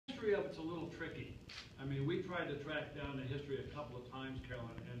history of it's a little tricky. I mean, we tried to track down the history a couple of times, Carolyn,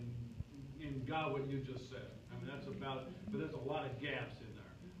 and got what you just said. I mean, that's about, but there's a lot of gaps in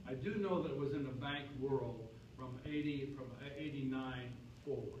there. I do know that it was in the bank world from 89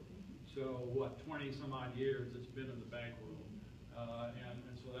 forward. So what, 20 some odd years it's been in the bank world.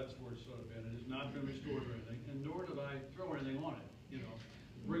 And so that's where it's sort of been. It has not been restored or anything, and nor did I throw anything on it, you know,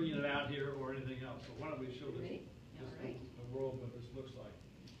 bringing it out here or anything else. So why don't we show this, the world what this looks like.